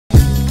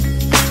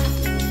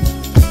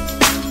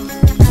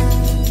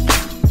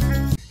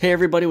Hey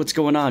everybody, what's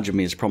going on?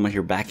 jimmyispromo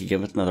here, back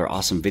again with another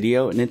awesome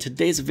video. And in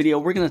today's video,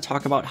 we're going to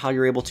talk about how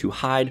you're able to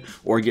hide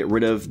or get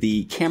rid of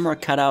the camera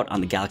cutout on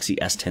the Galaxy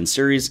S10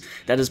 series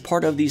that is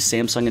part of the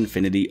Samsung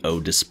Infinity O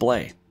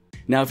display.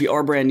 Now, if you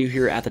are brand new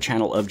here at the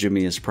channel of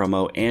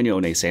jimmyispromo and you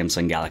own a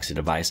Samsung Galaxy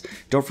device,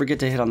 don't forget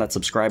to hit on that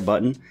subscribe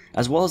button,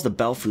 as well as the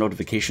bell for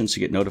notifications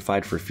to get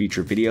notified for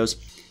future videos.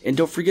 And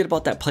don't forget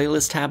about that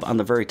playlist tab on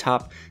the very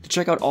top to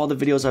check out all the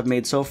videos I've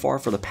made so far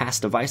for the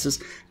past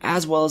devices,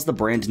 as well as the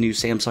brand new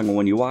Samsung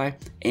One UI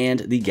and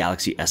the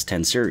Galaxy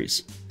S10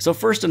 series. So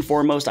first and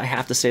foremost, I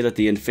have to say that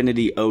the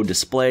Infinity O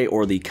display,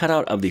 or the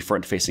cutout of the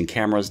front-facing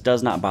cameras,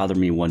 does not bother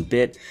me one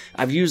bit.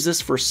 I've used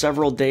this for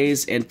several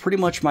days and pretty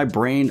much my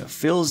brain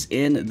fills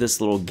in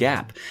this little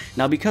gap.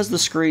 Now, because the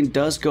screen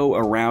does go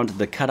around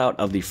the cutout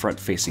of the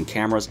front-facing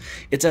cameras,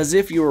 it's as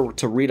if you were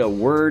to read a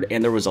word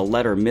and there was a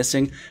letter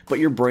missing, but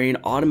your brain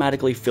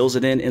automatically fills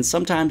it in, and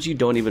sometimes you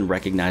don't even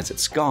recognize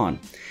it's gone.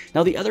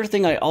 Now, the other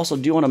thing I also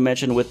do want to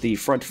mention with the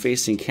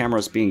front-facing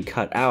cameras being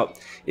cut out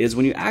is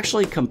when you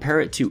actually compare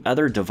it to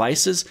other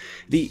devices,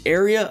 the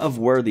area of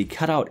where the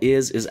cutout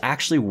is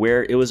actually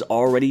where it was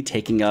already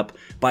taken up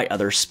by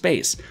other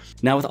space.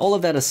 Now, with all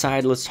of that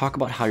aside, let's talk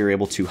about how you're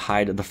able to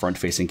hide the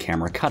front-facing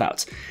camera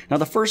cutouts. Now,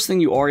 the first thing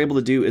you are able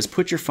to do is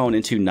put your phone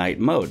into night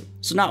mode.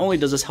 So not only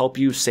does this help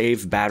you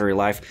save battery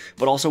life,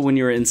 but also when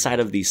you're inside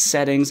of these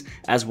settings,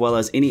 as well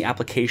as any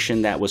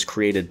application that was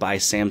created by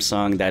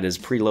Samsung that is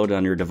preloaded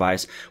on your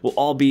device, will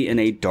all be in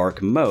a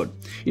dark mode.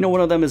 You know,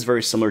 one of them is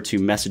very similar to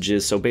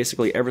messages, so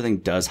basically everything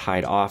does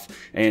hide off,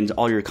 and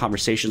all your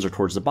conversations are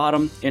towards the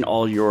bottom, and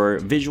all your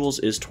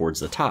visuals is towards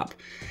the top.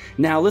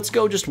 Now, let's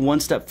go just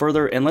one step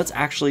further and let's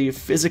actually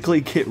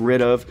physically get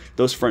rid of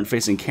those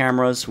front-facing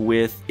cameras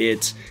with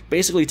it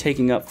basically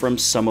taking up from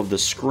some of the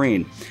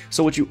screen.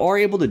 So what you are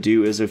able to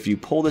do is, if you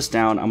pull this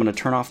down, I'm going to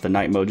turn off the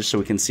night mode just so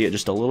we can see it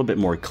just a little bit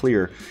more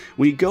clear.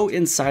 When you go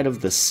inside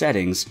of the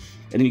settings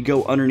and then you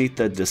go underneath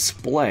the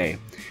display,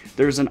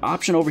 there's an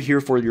option over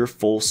here for your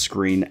full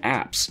screen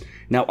apps.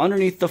 Now,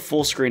 underneath the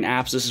full screen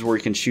apps, this is where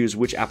you can choose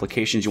which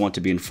applications you want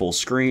to be in full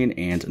screen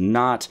and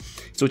not.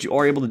 So what you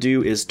are able to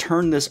do is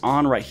turn this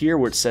on right here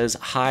where it says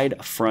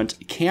hide front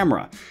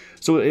camera.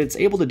 So what it's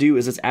able to do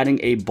is it's adding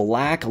a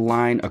black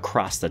line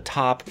across the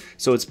top.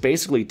 So it's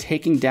basically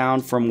taking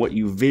down from what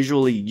you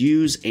visually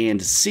use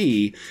and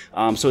see.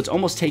 So it's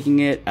almost taking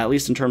it, at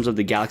least in terms of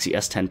the Galaxy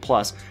S10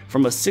 Plus,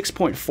 from a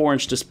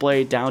 6.4-inch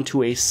display down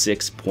to a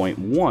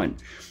 6.1.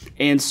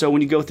 And so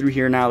when you go through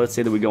here now, let's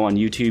say that we go on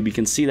YouTube, you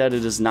can see that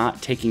it is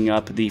not taking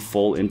up the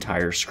full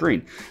entire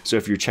screen. So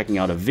if you're checking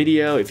out a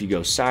video, if you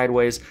go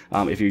sideways,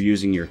 if you're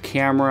using your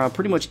camera,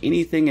 pretty much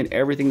anything and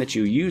everything that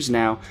you use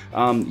now,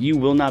 you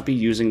will not be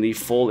using the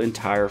full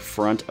entire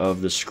front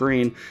of the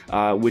screen,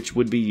 which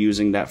would be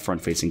using that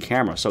front-facing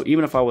camera. So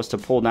even if I was to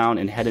pull down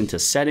and head into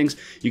settings,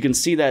 you can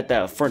see that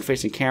that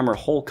front-facing camera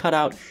whole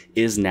cutout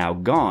is now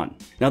gone.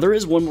 Now, there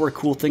is one more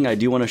cool thing I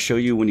do want to show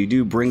you when you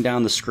do bring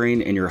down the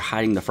screen and you're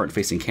hiding the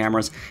front-facing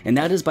cameras, and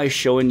that is by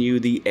showing you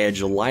the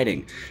edge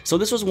lighting. So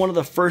this was one of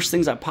the first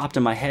things that popped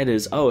in my head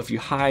is, oh, if you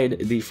hide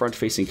the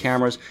front-facing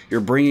cameras, you're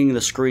bringing the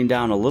screen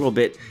down a little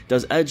bit.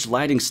 Does edge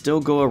lighting still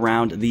go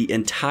around the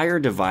entire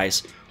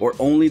device or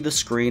only the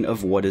screen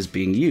of what is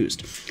being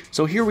used?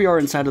 So here we are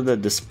inside of the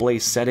display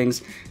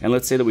settings, and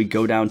let's say that we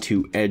go down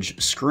to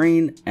edge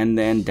screen and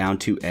then down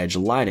to edge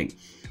lighting.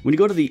 When you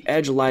go to the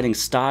edge lighting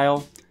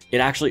style, it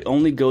actually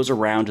only goes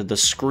around the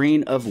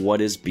screen of what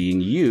is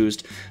being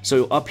used.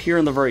 So up here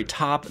in the very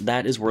top,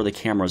 that is where the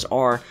cameras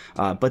are,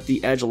 but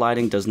the edge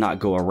lighting does not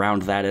go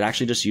around that. It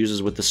actually just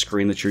uses with the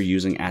screen that you're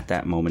using at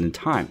that moment in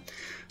time.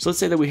 So let's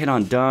say that we hit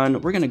on done.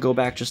 We're gonna go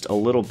back just a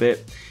little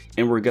bit,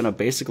 and we're gonna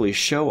basically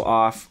show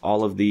off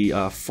all of the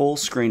full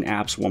screen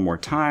apps one more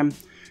time.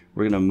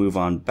 We're gonna move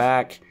on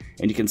back,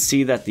 and you can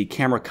see that the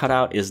camera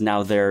cutout is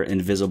now there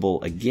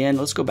invisible again.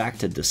 Let's go back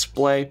to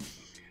display.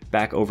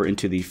 Back over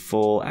into the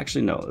full,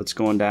 actually no, it's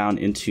going down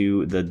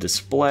into the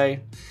display,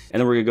 and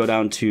then we're gonna go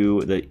down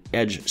to the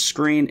edge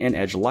screen and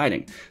edge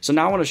lighting. So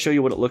now I wanna show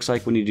you what it looks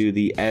like when you do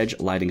the edge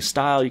lighting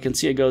style. You can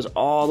see it goes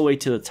all the way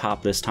to the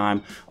top this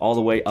time, all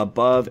the way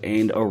above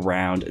and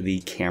around the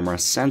camera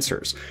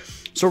sensors.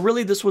 So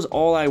really, this was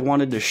all I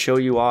wanted to show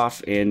you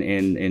off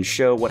and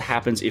show what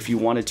happens if you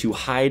wanted to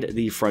hide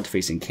the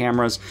front-facing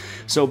cameras.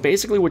 So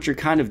basically what you're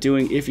kind of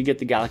doing if you get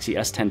the Galaxy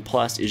S10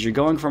 Plus is you're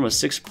going from a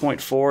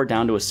 6.4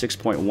 down to a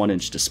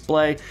 6.1-inch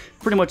display,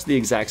 pretty much the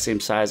exact same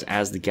size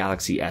as the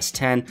Galaxy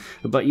S10.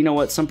 But you know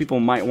what? Some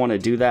people might want to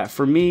do that.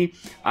 For me,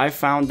 I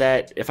found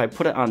that if I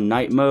put it on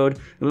night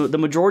mode, the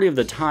majority of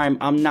the time,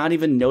 I'm not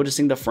even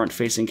noticing the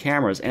front-facing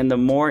cameras. And the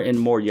more and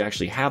more you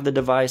actually have the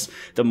device,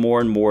 the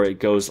more and more it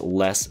goes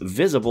less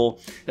visible,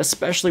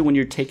 especially when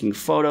you're taking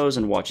photos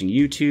and watching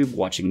YouTube,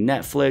 watching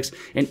Netflix,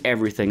 and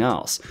everything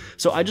else.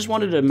 So I just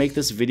wanted to make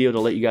this video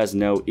to let you guys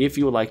know if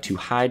you would like to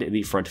hide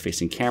the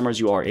front-facing cameras,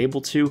 you are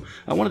able to.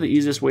 One of the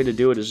easiest way to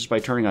do it is just by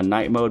turning on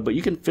night mode, but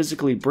you can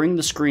physically bring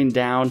the screen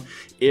down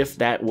if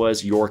that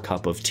was your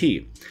cup of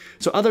tea.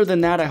 So other than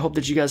that, I hope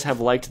that you guys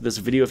have liked this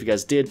video. If you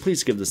guys did,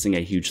 please give this thing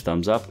a huge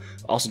thumbs up.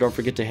 Also, don't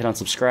forget to hit on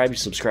subscribe. You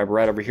subscribe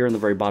right over here in the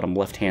very bottom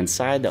left-hand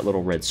side, that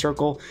little red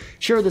circle.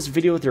 Share this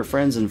video with your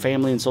friends and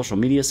family and social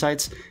media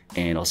sites,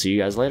 and I'll see you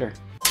guys later.